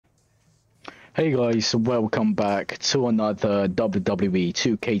Hey guys, welcome back to another WWE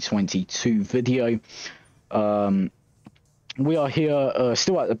 2K22 video. We are here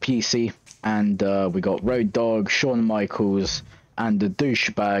still at the PC, and we got Road Dogg, Shawn Michaels, and the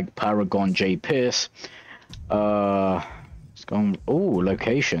douchebag Paragon J Pierce. Let's go on. Oh,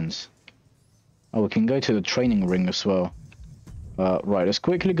 locations. Oh, we can go to the training ring as well. Right, let's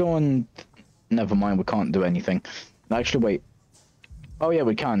quickly go on. Never mind, we can't do anything. Actually, wait. Oh yeah,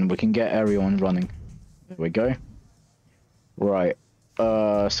 we can. We can get everyone running. There we go. Right.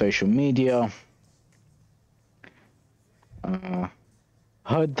 Social media.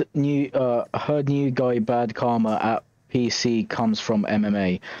 Heard new guy bad karma at PC comes from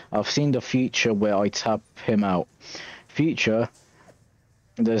MMA. I've seen the future where I tap him out. Future,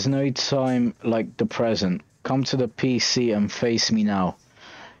 there's no time like the present. Come to the PC and face me now.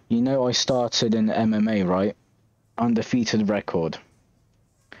 You know I started in MMA, right? Undefeated record.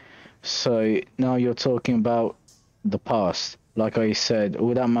 So now you're talking about the past. Like I said,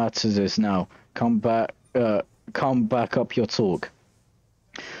 all that matters is now. Come back up your talk.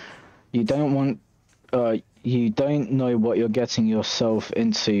 You don't know what you're getting yourself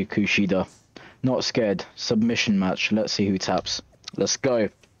into, Kushida. Not scared. Submission match. Let's see who taps. Let's go.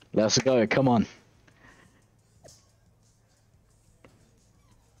 Let's go. Come on.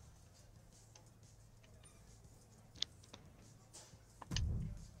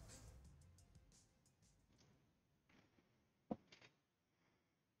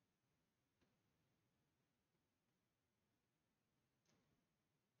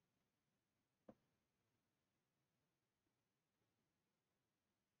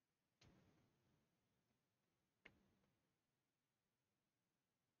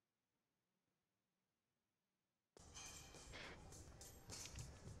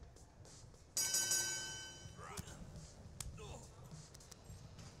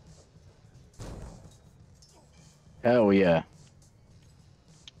 Hell yeah.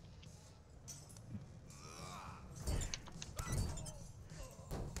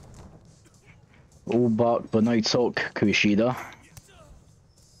 All bark but no talk, Kushida.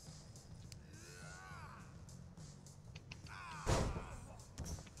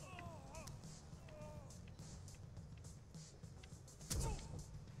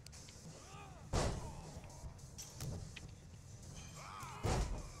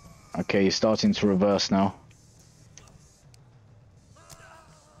 Okay, he's starting to reverse now.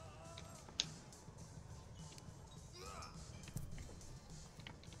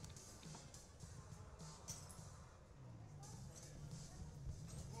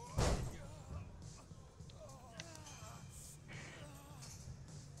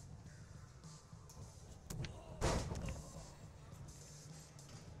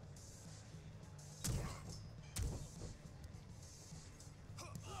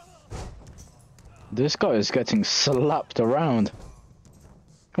 This guy is getting slapped around.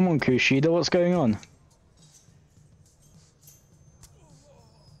 Come on, Kushida, what's going on?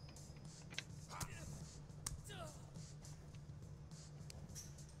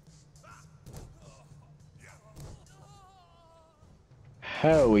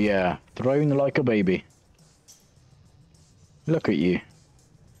 Hell yeah, thrown like a baby. Look at you.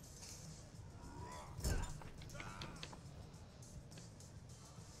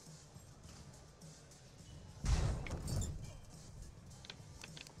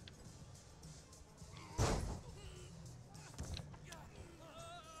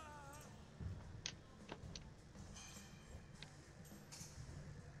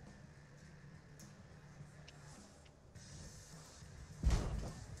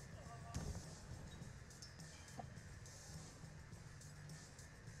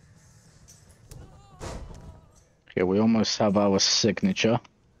 Okay, we almost have our signature.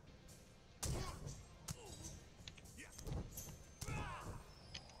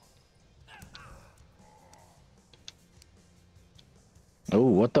 Oh,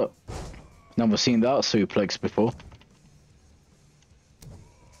 what the? Never seen that suplex before.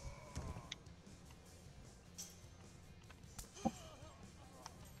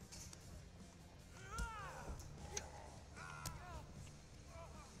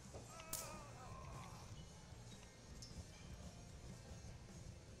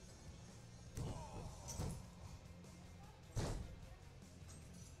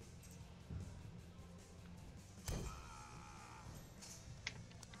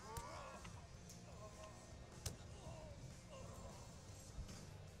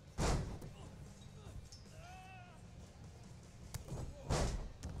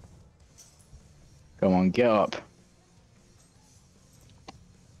 Come on, get up.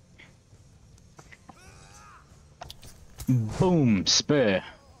 Boom, spear.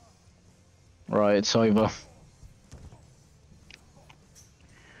 Right, it's over.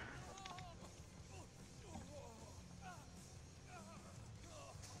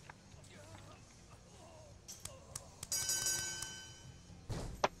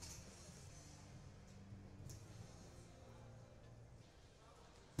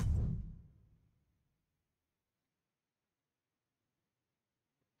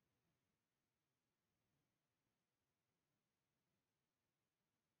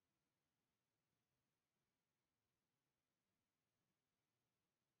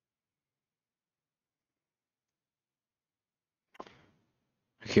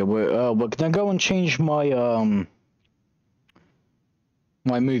 Okay, we're gonna go and change my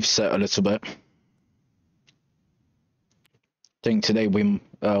my moveset a little bit. I think today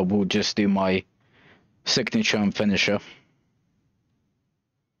we'll just do my signature and finisher.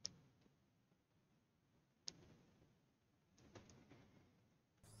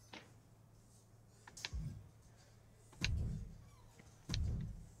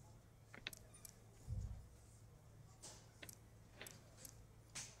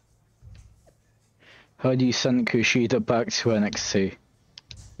 Heard you sent Kushida back to NXT.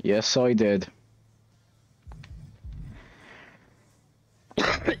 Yes, I did.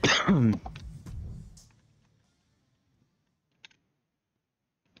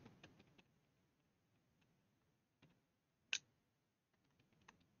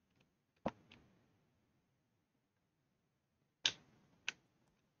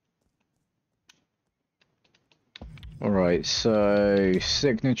 Alright, so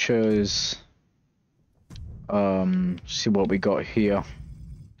signatures. See what we got here.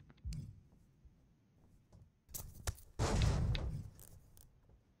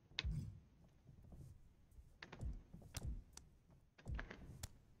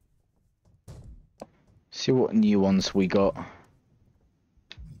 See what new ones we got.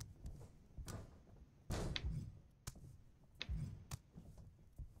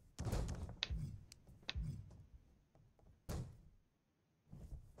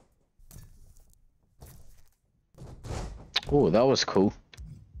 Oh, that was cool.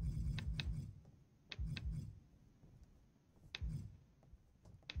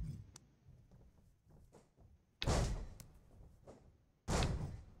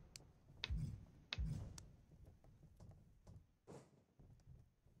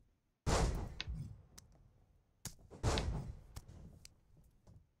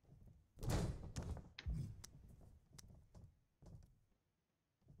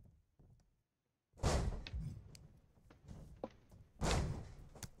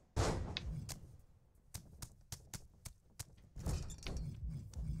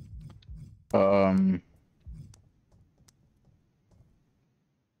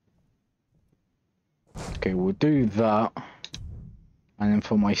 Okay, we'll do that. And then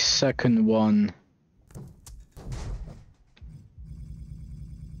for my second one,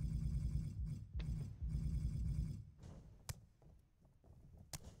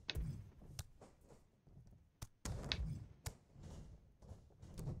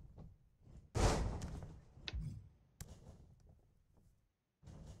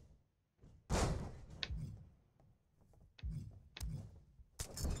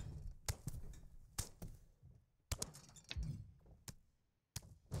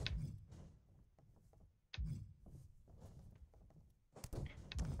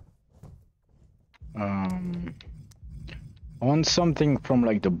 I want something from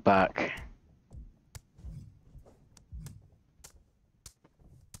like the back.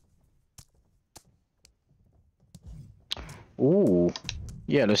 Ooh,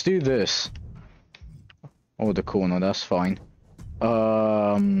 yeah, let's do this. Oh, the corner, that's fine.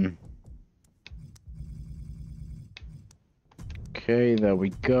 Okay, there we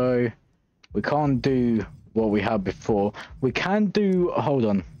go. We can't do what we had before. We can do, hold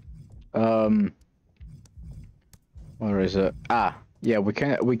on. Where is it? Ah, yeah, we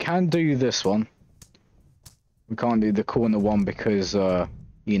can do this one. We can't do the corner one because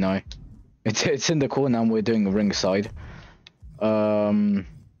you know, it's in the corner and we're doing a ringside. Okay,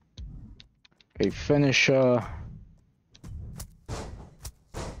 finisher.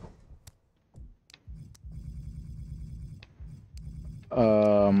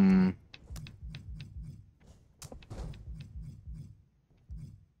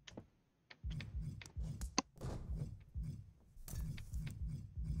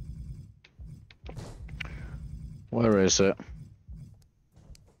 Where is it?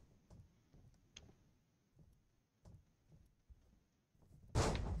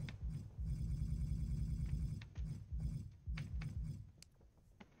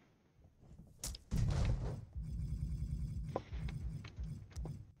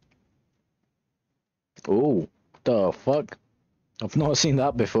 Oh, the fuck? I've not seen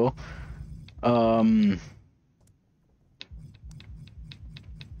that before. What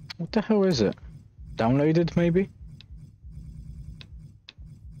the hell is it? Downloaded, maybe?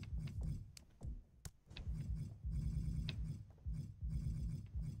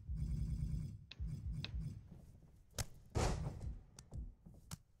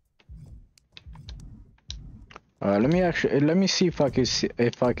 Let me see if I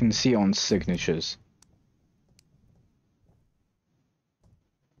can see on signatures.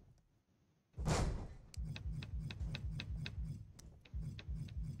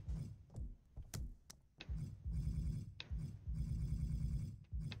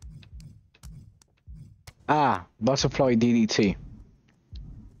 Ah, butterfly DDT.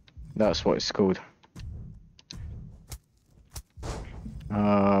 That's what it's called.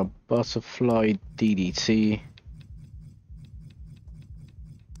 Butterfly DDT.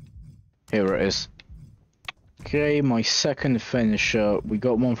 Here it is. Okay, my second finisher. We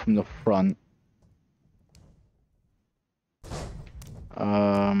got one from the front.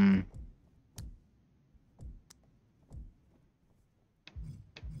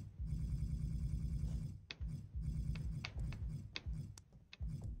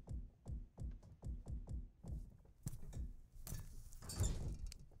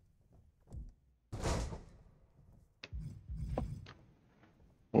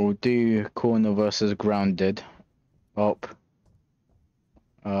 We'll do corner versus grounded. Up.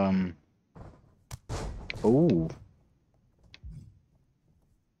 Ooh.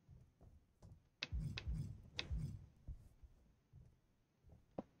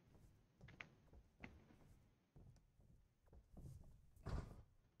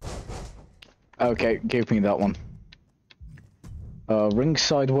 Okay, give me that one.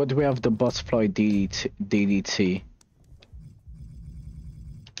 Ringside, what do we have? The butterfly DDT.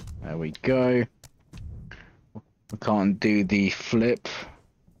 There we go. We can't do the flip.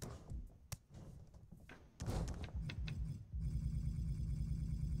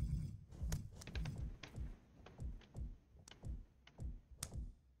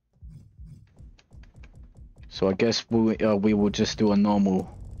 So I guess we will just do a normal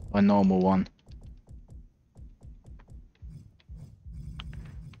one.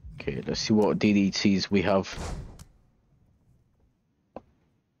 Okay, let's see what DDTs we have.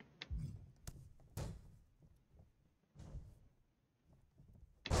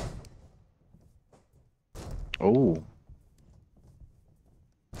 Oh.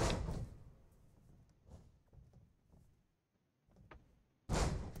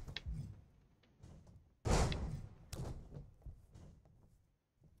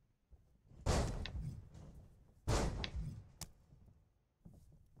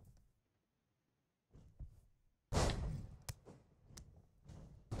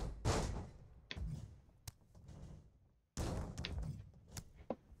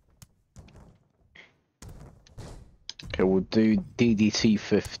 Okay, we'll do DDT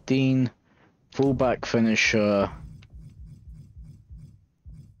 15. Fullback finisher.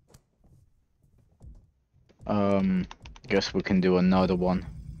 Guess we can do another one.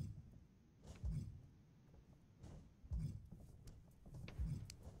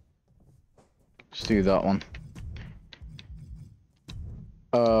 Let's do that one.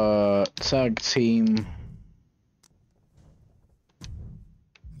 Tag team.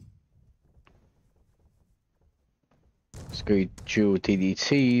 Let's go dual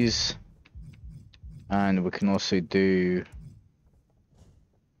DDTs. And we can also do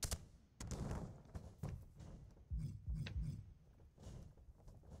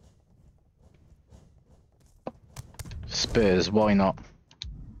spears, why not?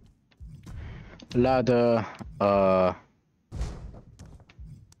 Ladder, we'll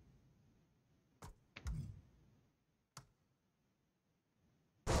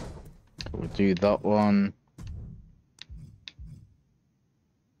do that one.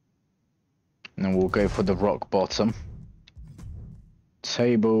 And then we'll go for the rock bottom.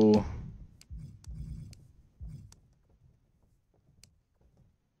 Table.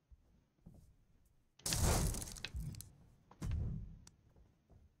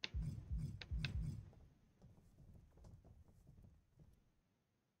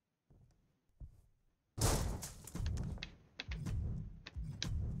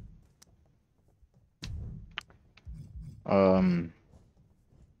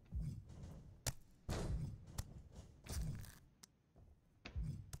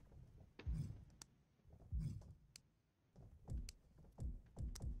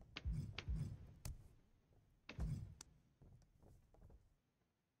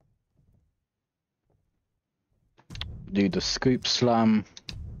 Do the scoop slam.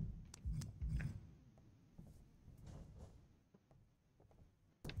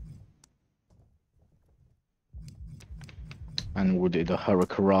 And we'll do the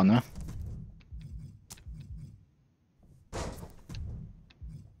Hurricanrana.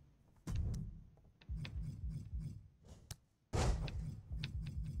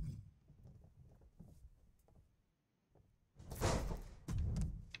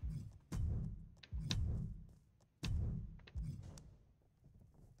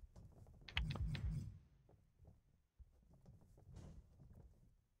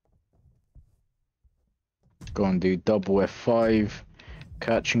 Go and do double F5,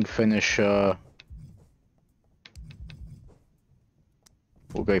 catching finisher.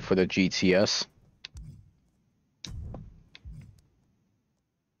 We'll go for the GTS.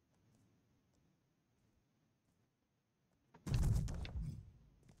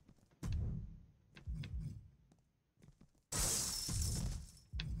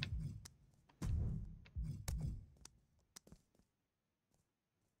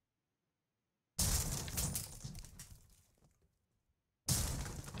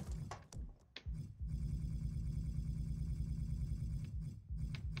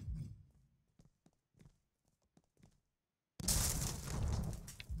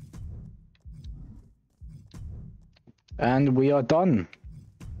 And we are done.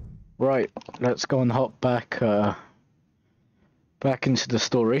 Right, let's go and hop back back into the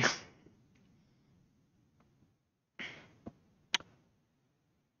story.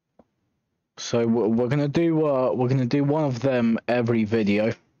 So we're gonna do one of them every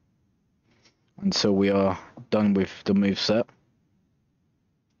video until we are done with the moveset.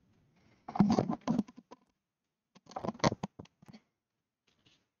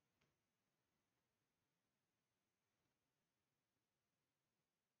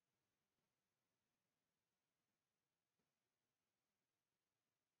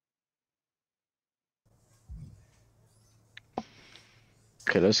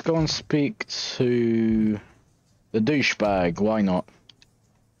 Okay, let's go and speak to the douchebag. Why not?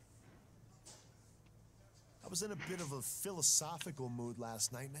 I was in a bit of a philosophical mood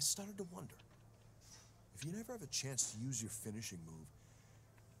last night, and I started to wonder, if you never have a chance to use your finishing move,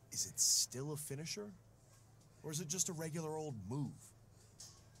 is it still a finisher? Or is it just a regular old move?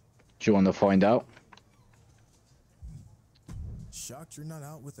 Do you want to find out? Shocked you're not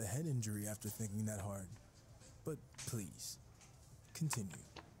out with a head injury after thinking that hard. But please, continue.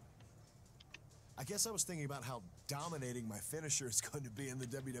 I guess I was thinking about how dominating my finisher is going to be in the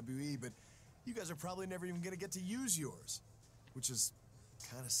WWE, but you guys are probably never even going to get to use yours, which is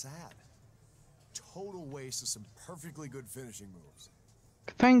kind of sad. Total waste of some perfectly good finishing moves.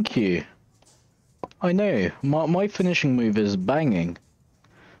 Thank you. I know my finishing move is banging.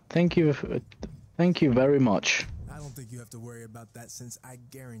 Thank you very much. I don't think you have to worry about that, since I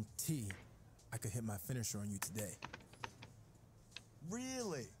guarantee I could hit my finisher on you today.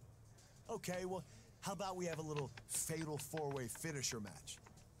 Really? Okay, well, how about we have a little fatal four-way finisher match?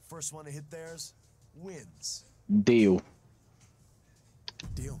 First one to hit theirs wins. Deal.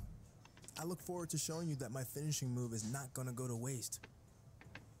 Deal. I look forward to showing you that my finishing move is not gonna go to waste.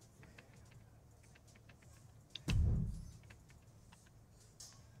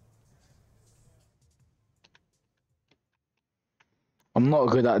 I'm not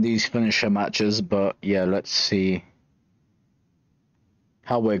good at these finisher matches, but yeah, let's see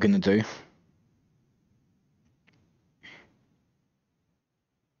how we're gonna do.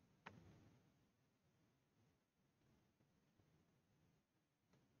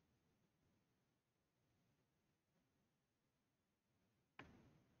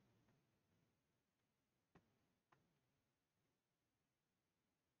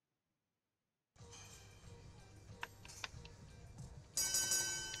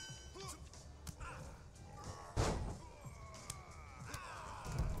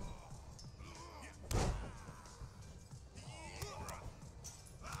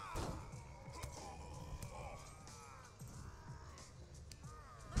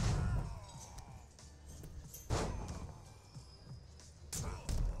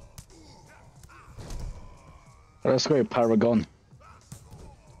 Let's go Paragon.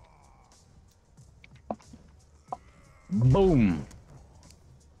 Boom.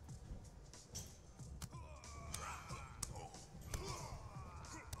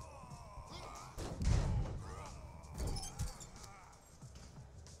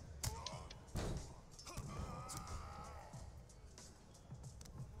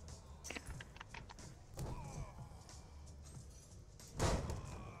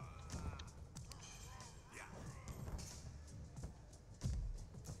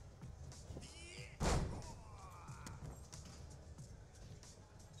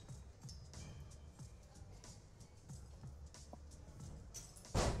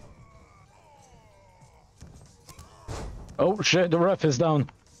 Oh shit, the ref is down.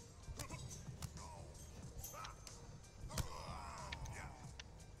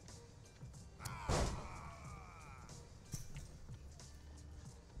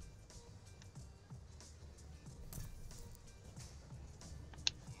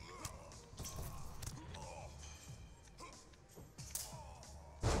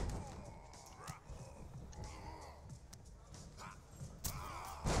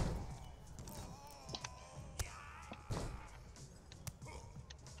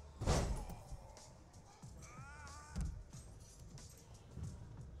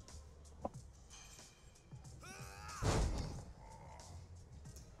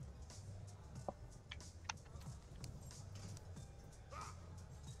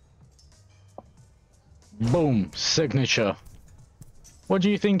 Boom, signature. What do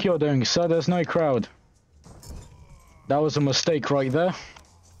you think you're doing, sir? There's no crowd. That was a mistake right there.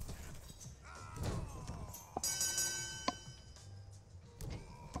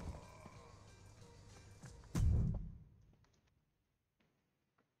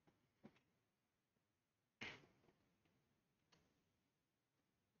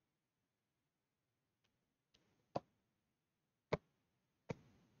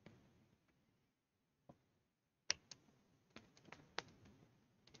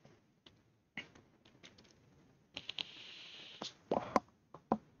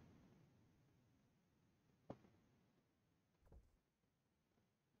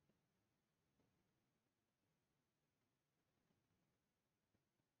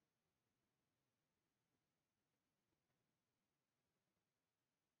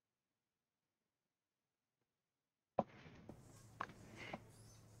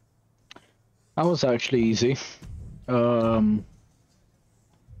 That was actually easy.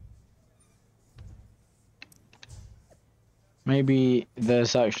 Maybe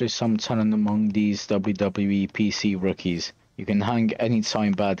there's actually some talent among these WWE PC rookies. You can hang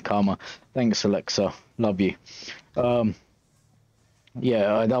anytime, Bad Karma. Thanks, Alexa. Love you.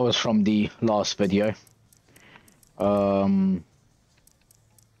 Yeah, that was from the last video.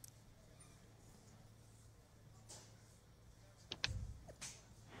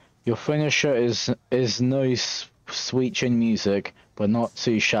 Your finisher is no sweet chin music, but not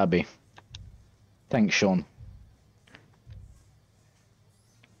too shabby. Thanks, Shawn.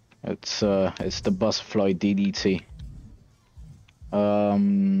 It's the butterfly DDT.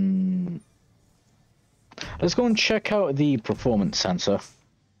 Let's go and check out the performance center.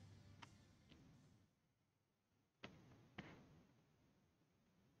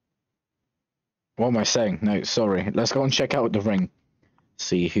 What am I saying? No, sorry. Let's go and check out the ring.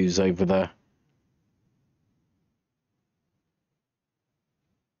 See who's over there.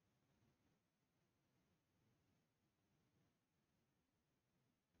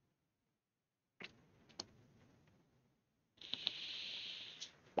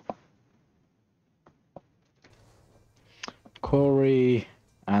 Corey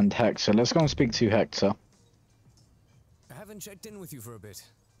and Hector. Let's go and speak to Hector. I haven't checked in with you for a bit.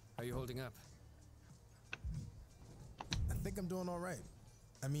 How are you holding up? I think I'm doing all right.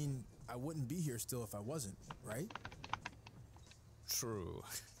 I mean, I wouldn't be here still if I wasn't, right? True.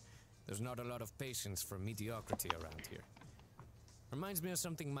 There's not a lot of patience for mediocrity around here. Reminds me of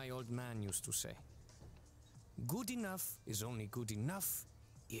something my old man used to say. Good enough is only good enough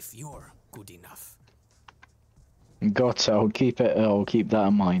if you're good enough. Got it. I'll keep that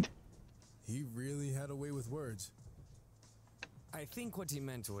in mind. He really had a way with words. I think what he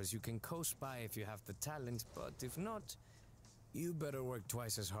meant was you can coast by if you have the talent, but if not, you better work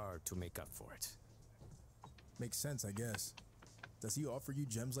twice as hard to make up for it. Makes sense, I guess. Does he offer you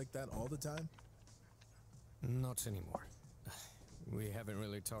gems like that all the time? Not anymore. We haven't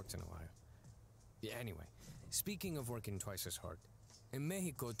really talked in a while. Yeah, anyway, speaking of working twice as hard, in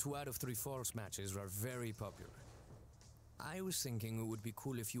Mexico, 2 out of 3 falls matches are very popular. I was thinking it would be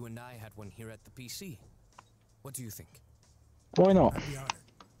cool if you and I had one here at the PC. What do you think? Why not? I'd be honored.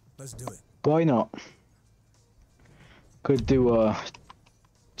 Let's do it. Why not? Could do a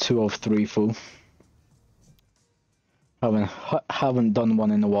 2 of 3 full. Haven't done one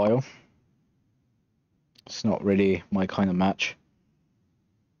in a while. It's not really my kind of match.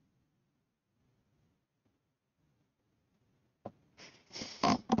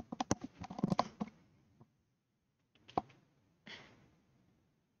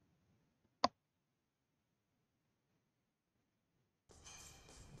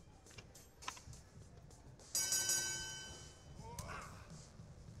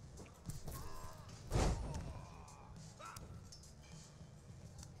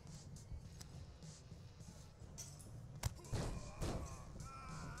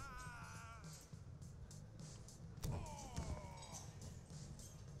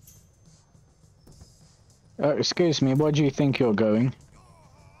 Excuse me, where do you think you're going?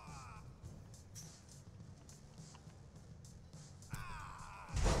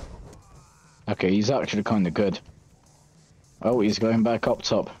 Okay, he's actually kind of good. Oh, he's going back up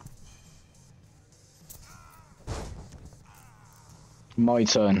top. My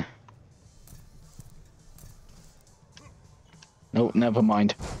turn. Nope, never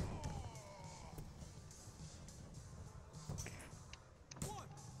mind.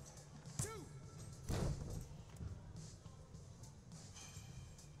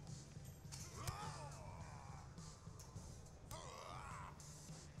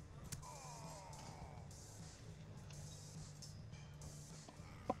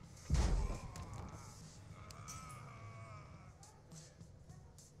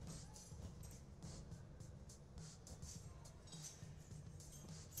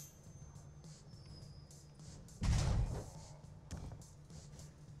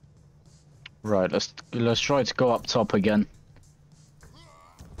 Right, let's try to go up top again.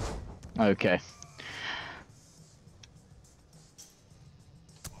 Okay.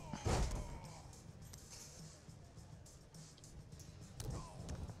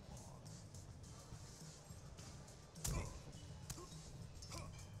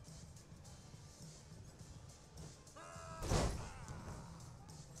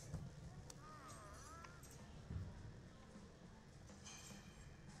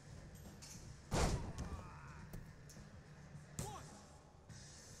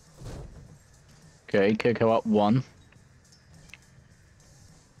 Okay, kick her up one.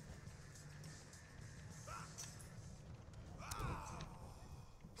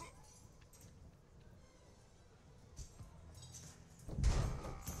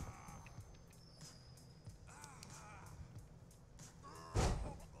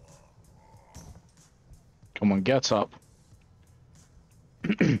 Come on, get up.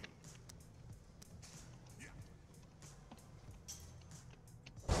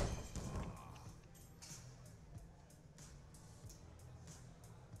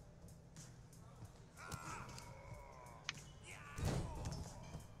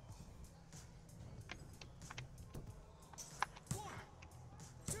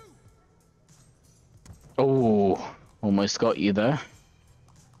 Oh, almost got you there.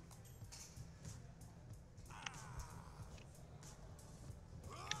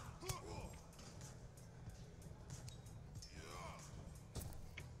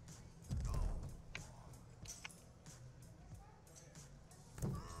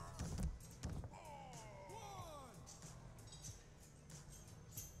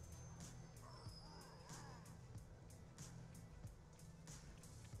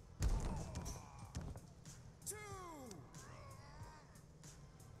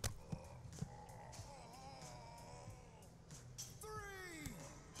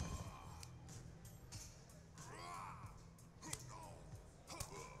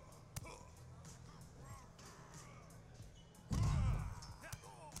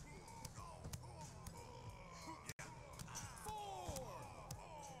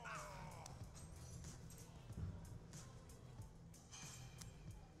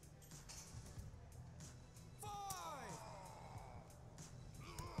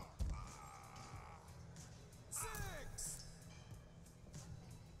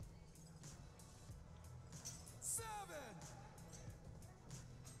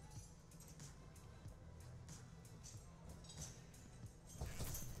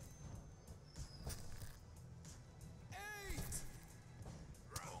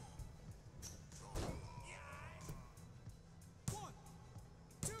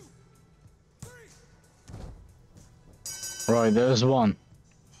 Right, there's one.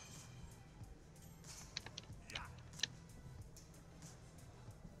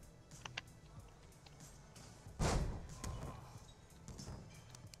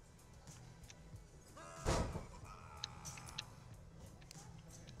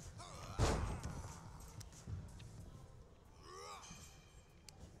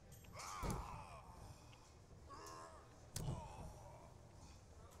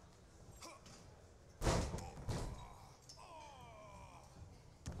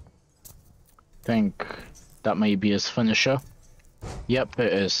 Think that may be his finisher. Yep,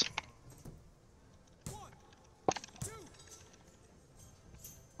 it is.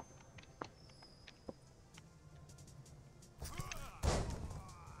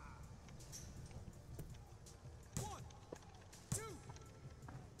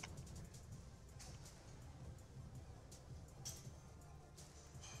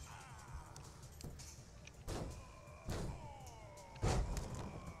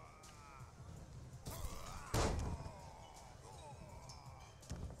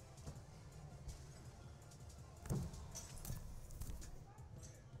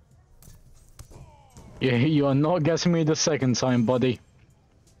 You are not getting me the second time, buddy.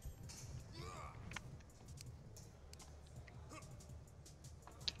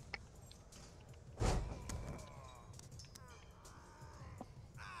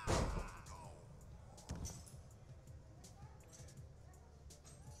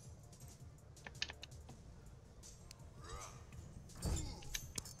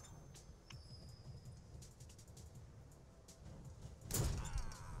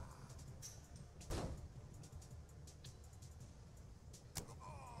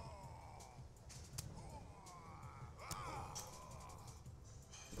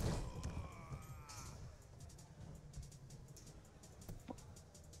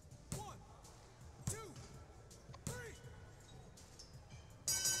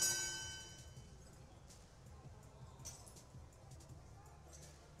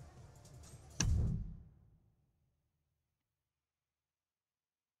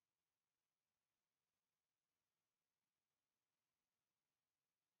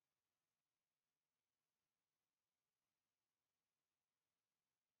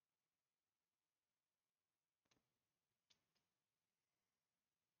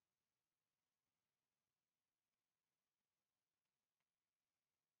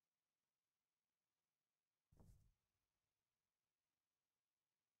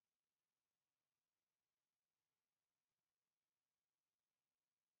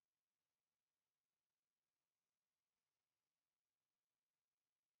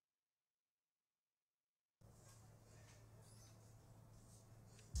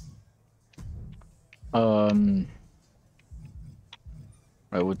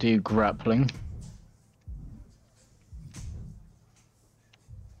 Right, we'll do grappling.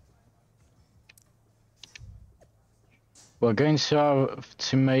 We're going to have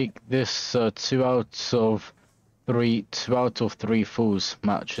to make this 2 out of 3 falls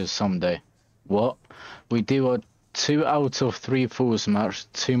matches someday. What? We do a 2 out of 3 falls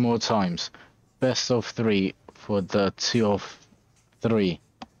match 2 more times. Best of 3 for the 2 of 3.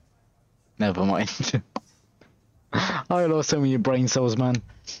 Never mind. I lost so many brain cells, man.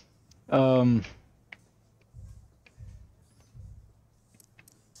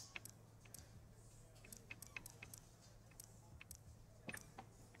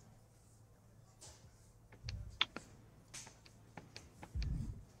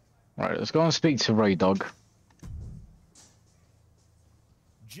 Right, let's go and speak to Rey, Dogg.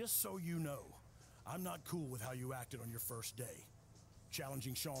 Just so you know, I'm not cool with how you acted on your first day.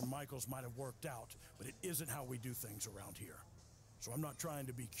 Challenging Shawn Michaels might have worked out, but it isn't how we do things around here. So I'm not trying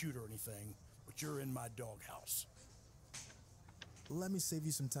to be cute or anything, but you're in my doghouse. Let me save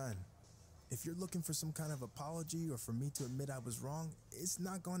you some time. If you're looking for some kind of apology or for me to admit I was wrong, it's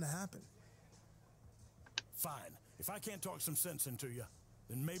not going to happen. Fine. If I can't talk some sense into you,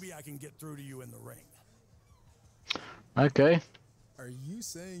 then maybe I can get through to you in the ring. Okay. Are you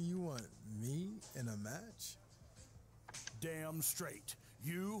saying you want me in a match? Damn straight.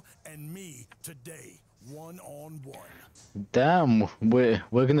 You and me today, 1-on-1. Damn, we're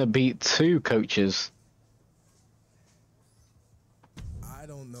gonna beat 2 coaches. I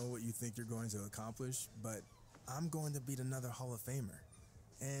don't know what you think you're going to accomplish, but I'm going to beat another Hall of Famer.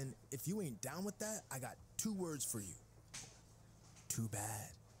 And if you ain't down with that, I got 2 words for you. Too bad.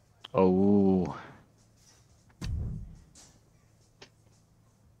 Oh.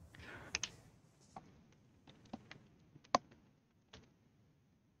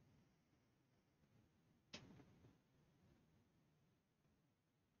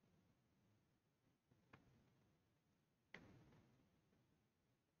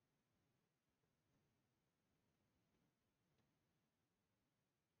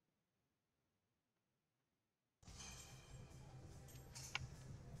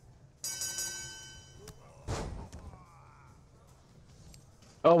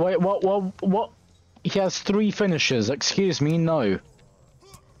 Oh wait, what? He has 3 finishers. Excuse me, no.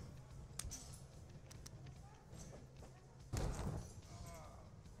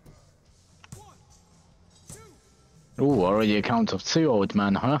 Oh, already a count of 2, old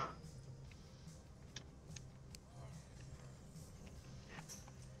man, huh?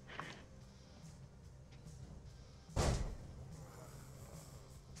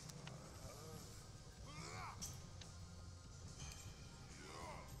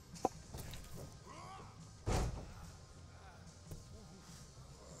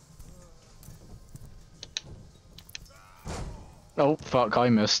 Oh fuck, I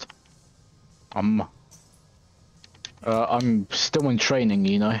missed. I'm still in training,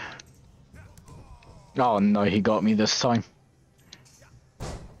 you know. Oh no, he got me this time.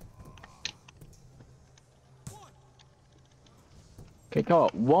 Okay,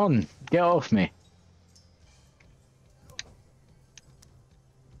 got 1. Get off me.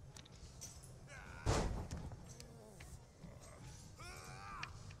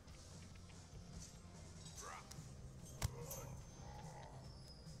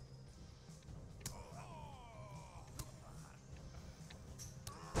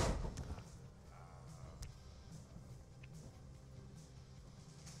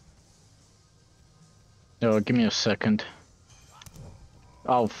 Oh, give me a second.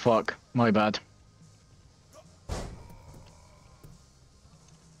 Oh, fuck. My bad.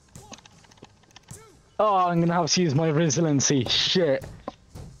 Oh, I'm gonna have to use my resiliency. Shit.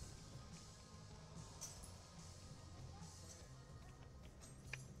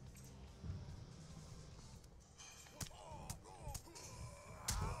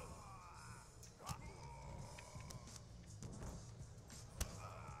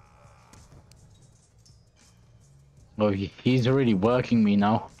 Oh, he's really working me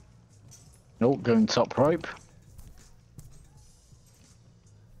now. Oh, going top rope.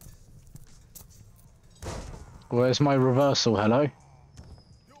 Where's my reversal? Hello?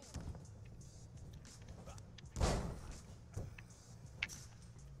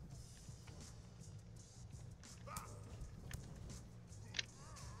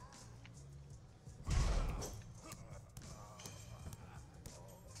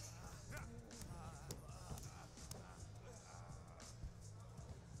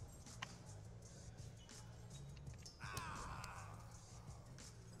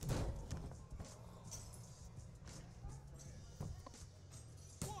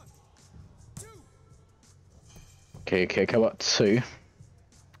 Okay, go up 2.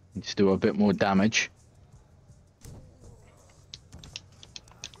 Let's do a bit more damage.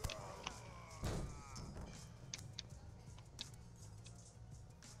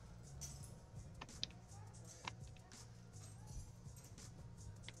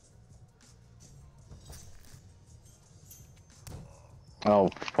 Oh,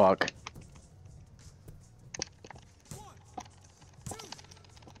 fuck.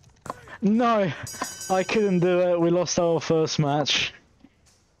 No! I couldn't do it. We lost our first match.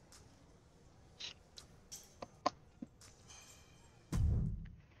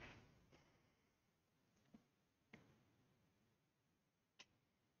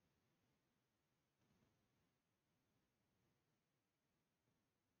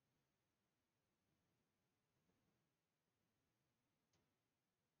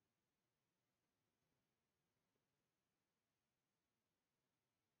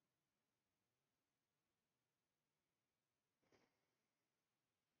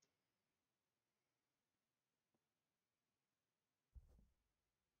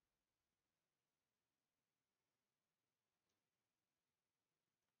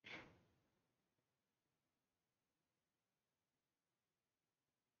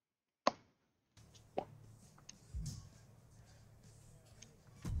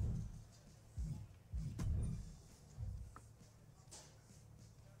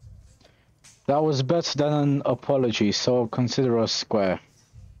 That was better than an apology, so I'll consider us square.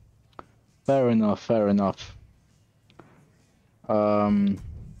 Fair enough, fair enough. Right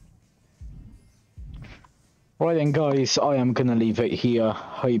then guys, I am gonna leave it here.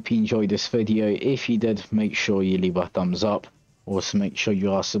 Hope you enjoyed this video. If you did, make sure you leave a thumbs up. Also make sure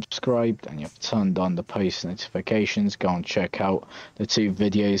you are subscribed and you've turned on the post notifications. Go and check out the 2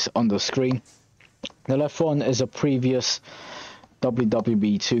 videos on the screen. The left one is a previous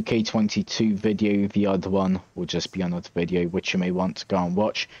WWE 2K22 video. The other one will just be another video which you may want to go and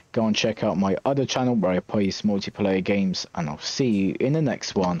watch. Go and check out my other channel where I post multiplayer games, and I'll see you in the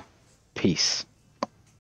next one. Peace.